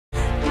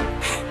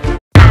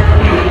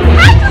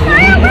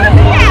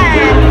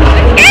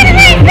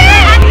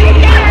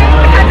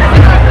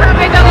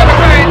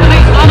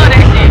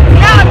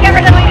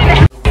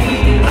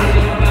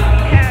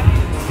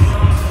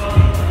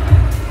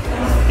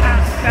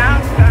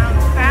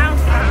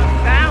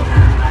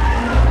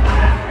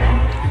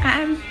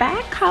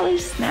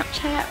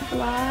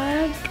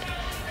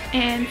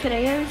And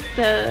today is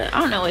I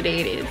don't know what day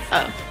it is.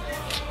 Oh,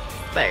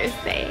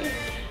 Thursday.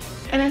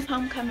 And it's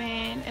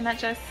homecoming and I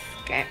just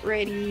got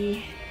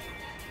ready.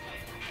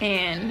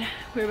 And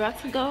we're about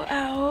to go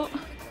out.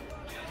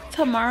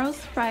 Tomorrow's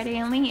Friday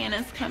and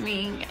Leanna's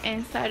coming.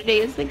 And Saturday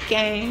is the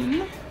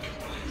game.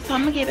 So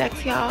I'm gonna get back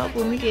to y'all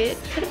when we get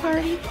to the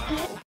party.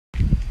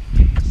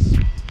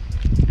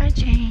 I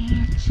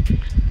changed.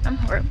 I'm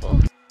horrible.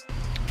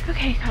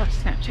 Okay, college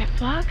Snapchat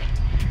vlog.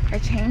 I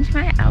changed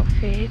my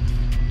outfit.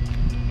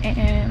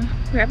 And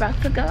we're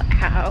about to go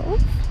out.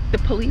 The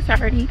police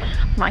already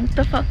lined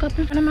the fuck up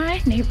in front of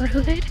my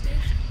neighborhood.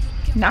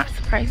 Not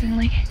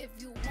surprisingly.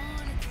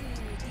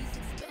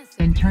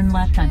 Then turn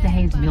left onto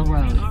Hayesville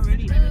Road.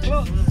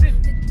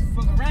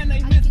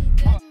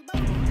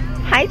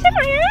 Hi,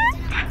 Jamaya.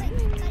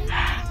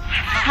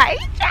 Hi,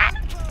 Jack.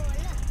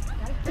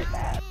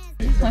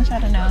 I just want y'all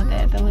to know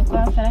that the lip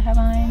gloss that I have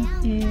on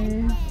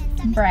is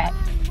Brat.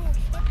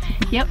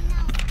 Yep.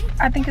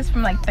 I think it's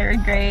from like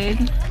 3rd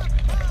grade.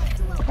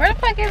 Where the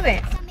fuck is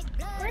it?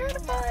 Where the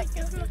fuck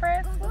is the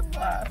Brat's lip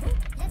gloss?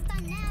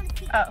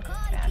 Oh,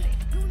 found it.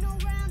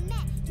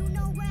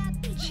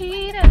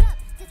 Cheetah.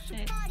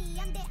 Shit.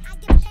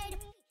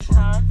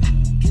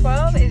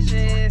 12 is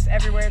just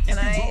everywhere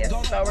tonight.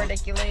 It's so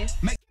ridiculous.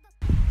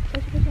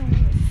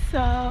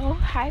 So,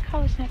 hi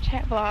college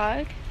Snapchat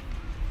vlog.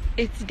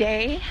 It's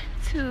day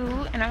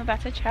 2 and I'm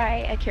about to try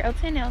a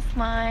Carrollton nail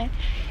salon.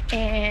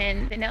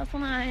 And the nail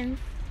salons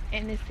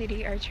in the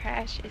city are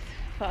trash as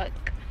fuck.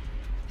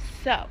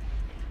 So,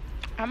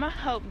 I'ma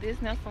hope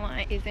this nail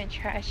salon isn't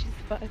trash as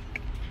fuck.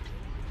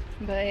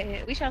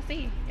 But we shall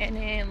see. And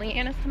then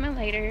Leanna's coming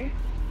later.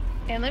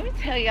 And let me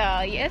tell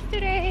y'all,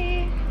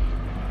 yesterday,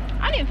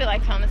 I didn't feel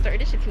like telling the story.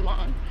 This shit too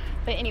long.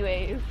 But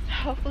anyways,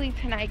 hopefully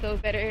tonight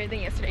goes better than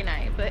yesterday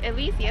night. But at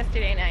least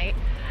yesterday night,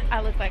 I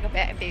look like a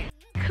bad bitch.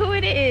 Who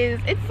it is?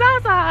 It's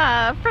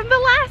Zaza from the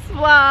last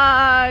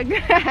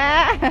vlog.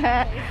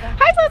 Hi,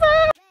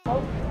 Zaza.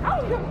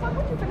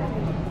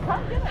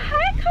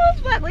 Hi,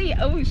 Coach Buckley.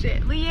 Oh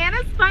shit,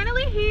 Leanna's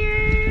finally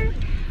here.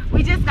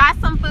 We just got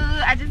some food.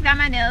 I just got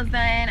my nails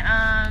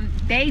done.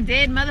 They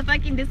did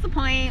motherfucking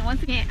disappoint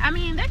once again. I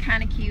mean, they're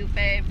kind of cute,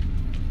 but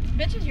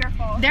bitch, it's your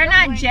fault. They're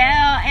not gel,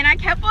 and I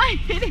kept on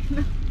hitting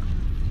them.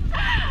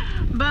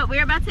 But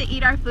we're about to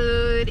eat our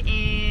food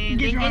and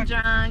get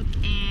drunk,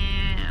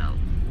 and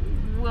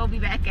we'll be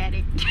back at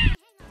it.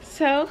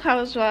 So,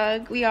 college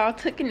vlog, we all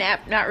took a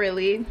nap. Not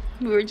really.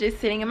 We were just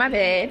sitting in my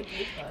bed,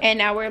 and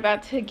now we're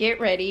about to get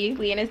ready.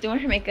 Leanna's doing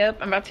her makeup.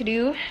 I'm about to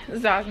do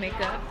Zah's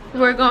makeup.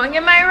 We're going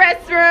in my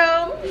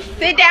restroom.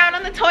 Sit down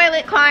on the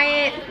toilet,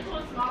 client.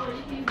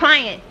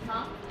 Client,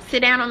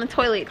 sit down on the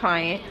toilet,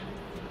 client.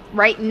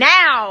 Right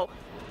now.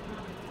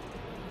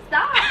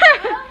 Stop.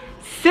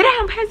 Sit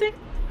down, peasant.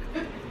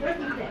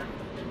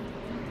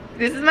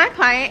 This is my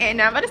client, and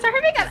now I'm about to start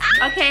her makeup.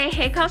 Okay,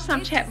 hey college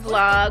Snapchat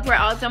vlog. We're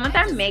all done with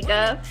our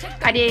makeup.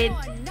 I did,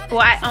 well,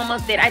 I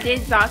almost did. I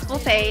did Zah's full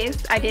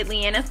face. I did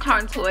Leanna's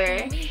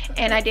contour,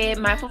 and I did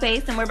my full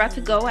face, and we're about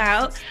to go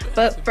out.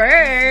 But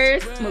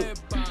first, move.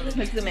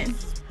 Let's zoom in.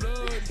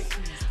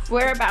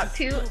 We're about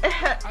to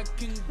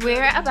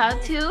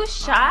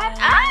shut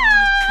up.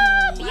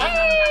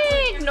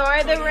 Yay!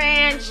 Ignore the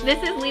ranch.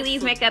 This is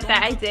Lily's makeup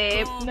that I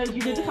did. No,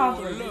 you did the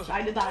contour, bitch.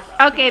 I did that.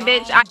 Okay,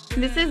 bitch.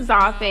 This is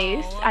Zah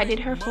face. I did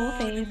her full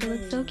face. It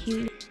looks so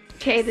cute.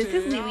 Okay, this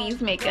is Lily's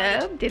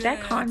makeup. Did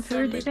that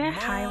contour, did that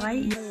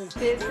highlight.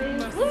 This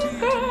is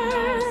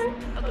Luca.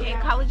 Okay,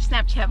 college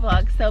Snapchat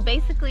vlog. So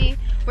basically,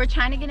 we're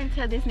trying to get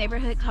into this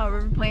neighborhood called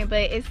River Point,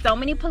 but it's so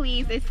many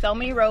police, it's so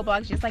many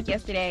roadblocks, just like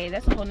yesterday.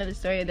 That's a whole nother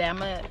story that I'm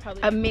gonna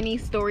probably a mini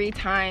story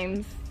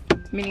times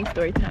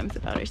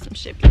about or some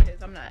shit,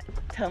 because I'm not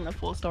telling the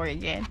full story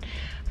again.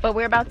 But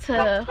we're about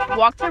to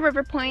walk to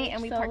River Point,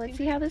 and let's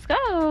see how this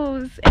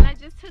goes. And I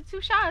just took 2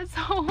 shots,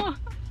 so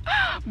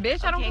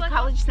bitch, I don't feel like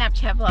college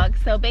Snapchat vlog.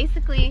 So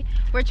basically,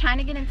 we're trying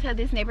to get into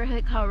this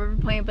neighborhood called River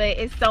Point, but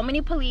it's so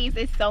many police,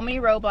 it's so many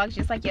roadblocks,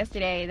 just like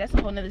yesterday. That's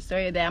a whole nother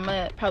story that I'm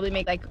gonna probably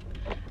make like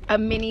a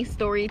mini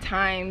story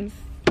times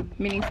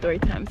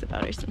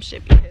about or some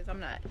shit, because I'm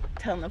not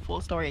telling the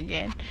full story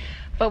again.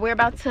 But we're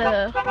about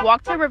to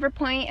walk to River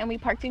Point, and we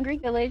parked in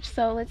Greek Village,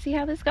 so let's see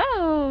how this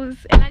goes.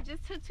 And I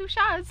just took 2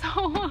 shots,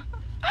 so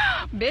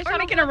bitch, I'm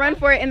making a run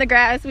for it in the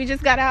grass. We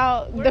just got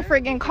out the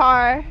friggin'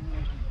 car.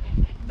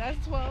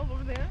 That's 12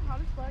 over there. How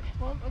does fuck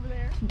 12 over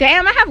there?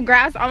 Damn, I have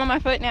grass all on my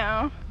foot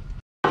now.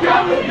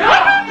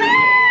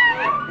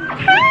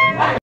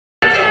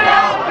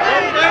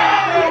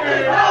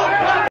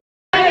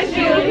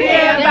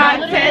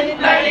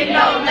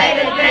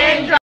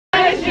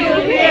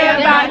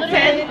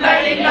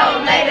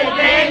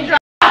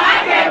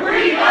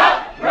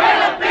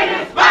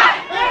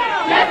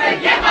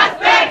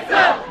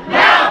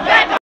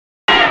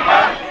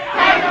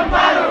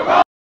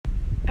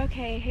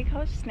 Okay, hey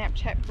coach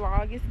Snapchat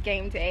vlog. It's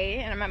game day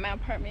and I'm at my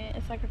apartment.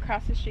 It's like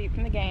across the street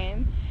from the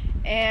game,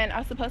 and I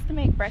was supposed to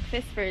make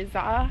breakfast for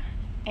Zah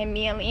and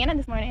me and Leanna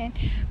this morning,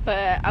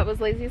 but I was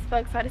lazy as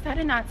fuck, so I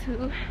decided not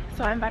to.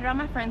 So I invited all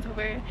my friends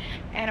over,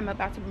 and I'm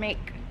about to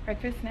make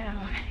breakfast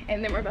now,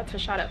 and then we're about to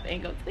shut up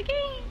and go to the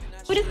game.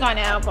 Food is gone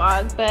now,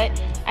 vlog, but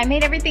I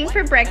made everything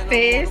for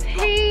breakfast.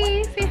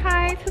 Hey, say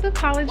hi to the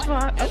college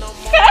vlog. Oh.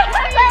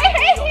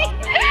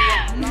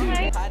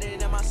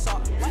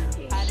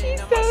 She's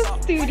so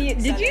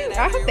studious. Did you?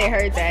 I hope they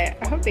heard that.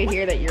 I hope they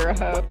hear that you're a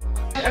hoe.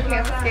 Okay,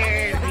 I'm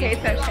scared. Okay,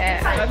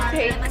 Snapchat.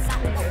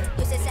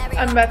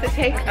 I'm about to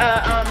take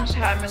a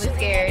shot. I'm really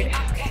scared.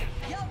 Okay.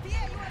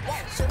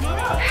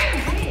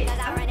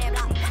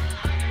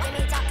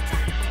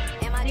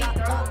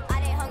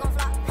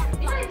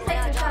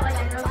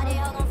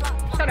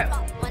 Shut up.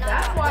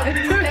 That's why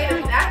you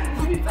say that.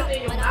 You be putting it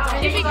in your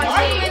mouth. You be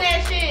arguing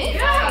that shit.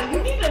 Yeah, you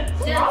need to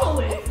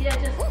swallow it. Yeah,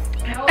 just.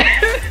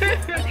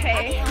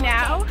 Okay,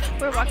 now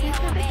we're walking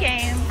to the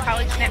game.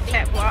 College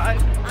Snapchat vlog.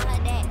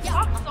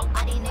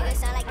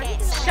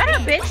 Shut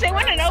up, bitch. They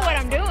want to know what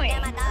I'm doing.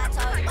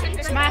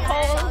 My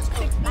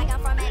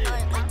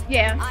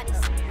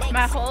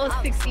whole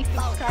 60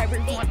 subscribers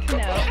want to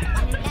know.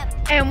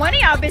 And one of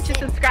y'all bitches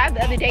subscribed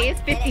the other day.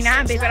 It's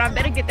 59, bitch, but I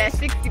better get that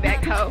 60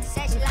 back, ho.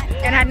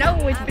 And I know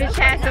which bitch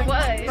ass it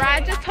was.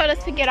 Rod just told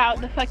us to get out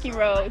the fucking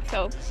road,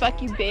 so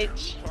fuck you,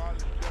 bitch.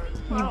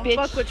 You bitch.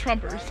 Fuck with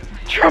Trumpers.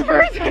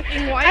 Trumpers?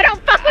 I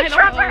don't fuck with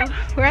Trumpers.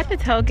 We're at the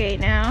tailgate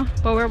now,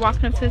 but we're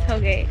walking up to the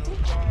tailgate.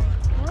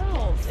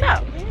 Oh,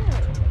 So,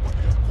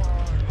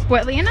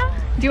 what, Lena?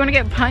 Do you want to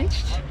get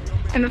punched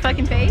in the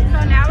fucking face? So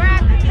now we're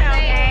at the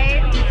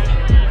tailgate,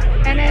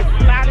 and it's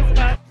loud as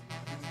fuck.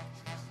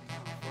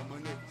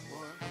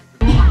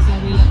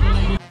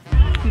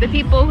 The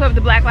people who have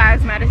the Black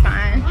Lives Matter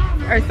sign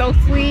are so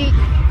sweet.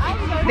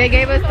 They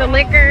gave us the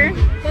liquor.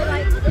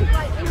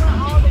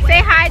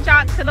 Say hi,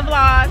 Jock, to the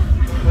vlog.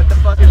 What the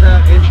fuck is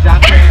up? It's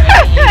Jock.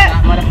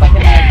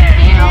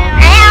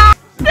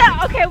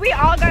 Okay, we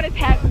all got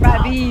attacked by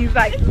bees.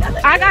 Like,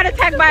 I got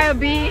attacked by a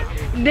bee.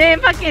 Then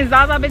fucking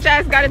Zaza bitch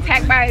ass got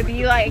attacked by a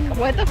bee. Like,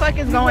 what the fuck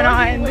is going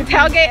on? The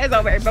tailgate is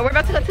over, but we're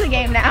about to go to the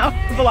game now.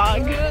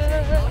 Vlog.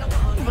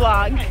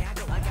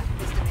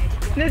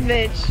 This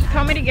bitch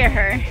told me to get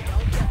her.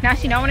 Now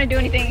she don't want to do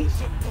anything.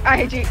 I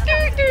hate you.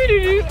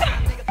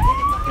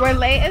 We're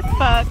late as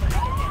fuck.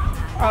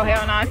 Oh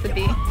hell no, it's a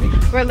bee.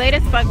 We're late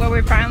as fuck, but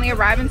we're finally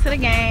arriving to the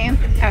game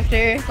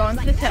after going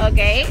to the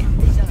tailgate.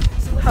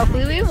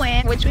 Hopefully we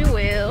win, which we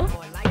will.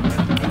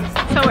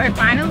 So we're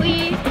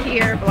finally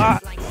here,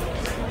 vlog.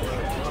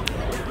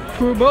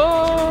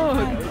 Football!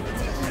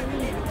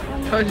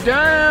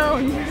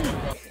 Touchdown!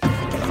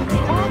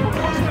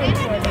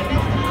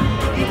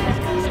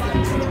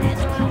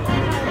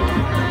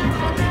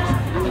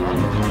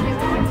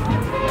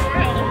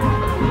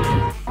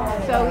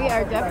 So we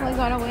are definitely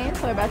gonna win,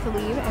 so we're about to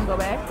leave and go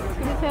back to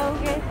the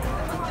tailgate.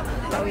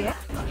 So yeah.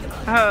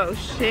 Oh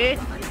shit.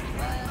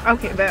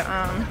 Okay, but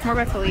we're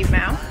about to leave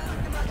now.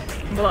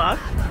 Vlog.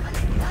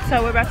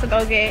 So we're about to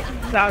go get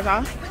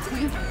Zaza.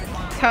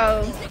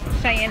 So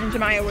Cheyenne and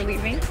Jemiah were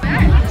leaving.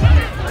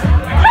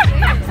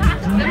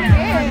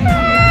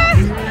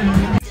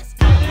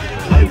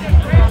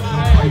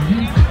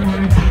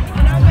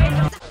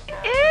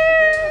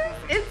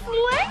 It's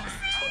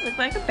Lexi. Looks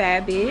like a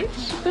bad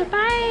bitch. But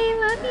bye,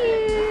 love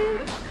you.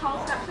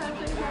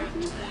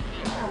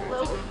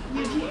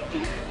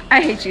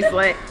 I hate you,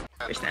 slut.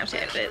 For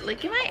Snapchat, but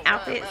look at my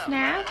outfit,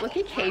 Snap. Look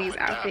at Katie's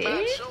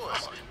outfit.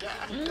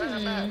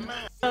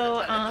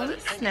 So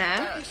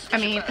Snap, I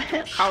mean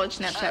college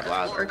Snapchat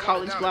vlog or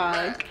college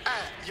vlog.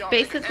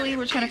 Basically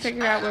we're trying to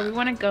figure out where we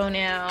want to go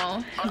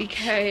now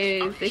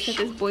because they said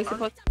this boy's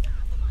supposed to.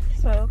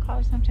 So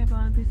college Snapchat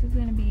vlog, this is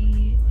gonna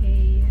be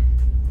a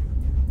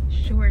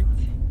short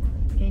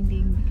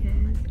ending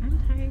because I'm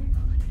tired.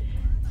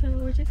 So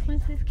we're just going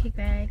to this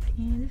kickback,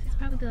 and this is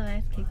probably the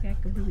last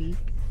kickback of the week.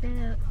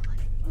 So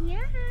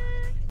yeah.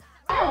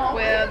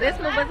 Well, this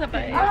move was a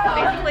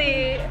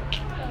basically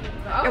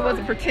it was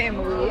a pretend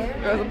move.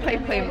 It was a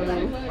play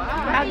move.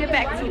 I'll get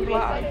back to the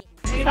vlog.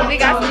 So we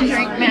got some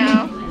drink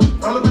now.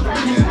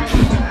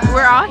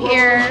 We're all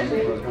here.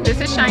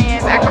 This is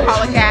Cheyenne's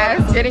alcoholic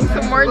ass getting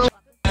some more drink.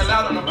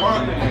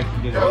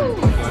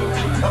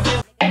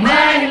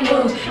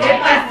 If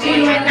I see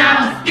you and I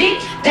don't speak,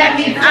 that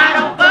means I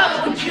don't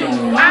fuck with you.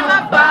 I'm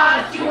a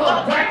boss, you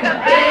a worker,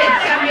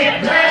 bitch. Got me a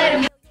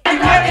blood.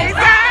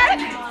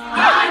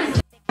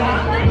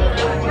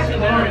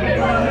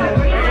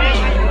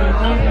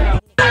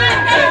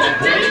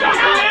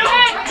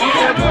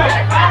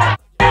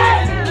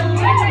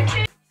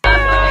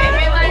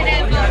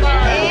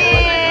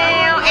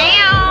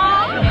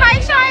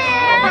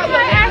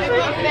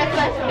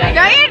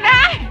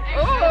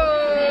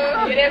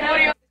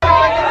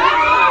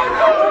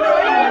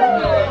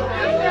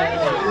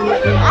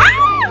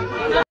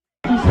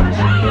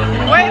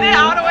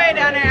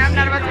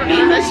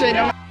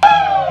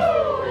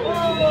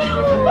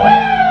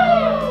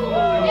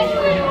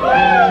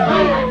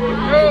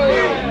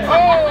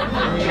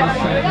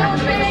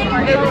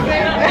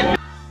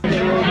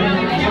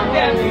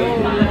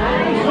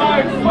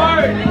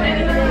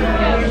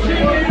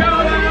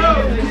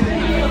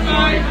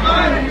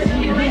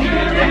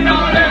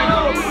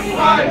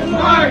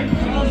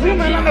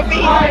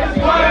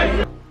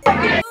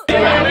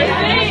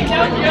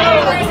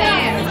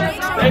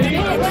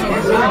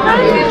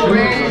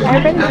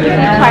 Everybody's being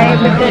quiet,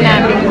 but they're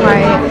not being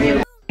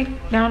quiet.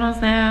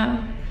 McDonald's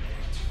now.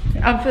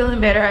 I'm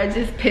feeling better. I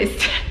just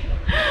pissed.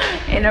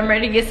 And I'm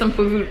ready to get some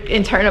food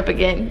and turn up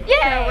again.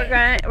 Yeah,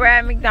 we're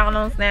at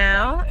McDonald's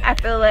now. I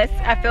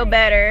feel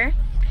better.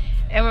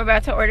 And we're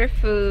about to order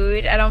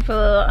food. I don't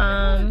feel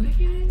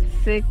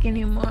sick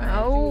anymore.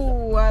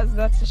 Oh, I was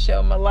about to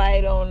show my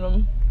light on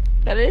them.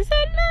 But it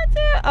said not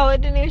to. Oh,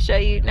 it didn't even show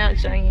you. Now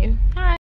it's showing you. Hi.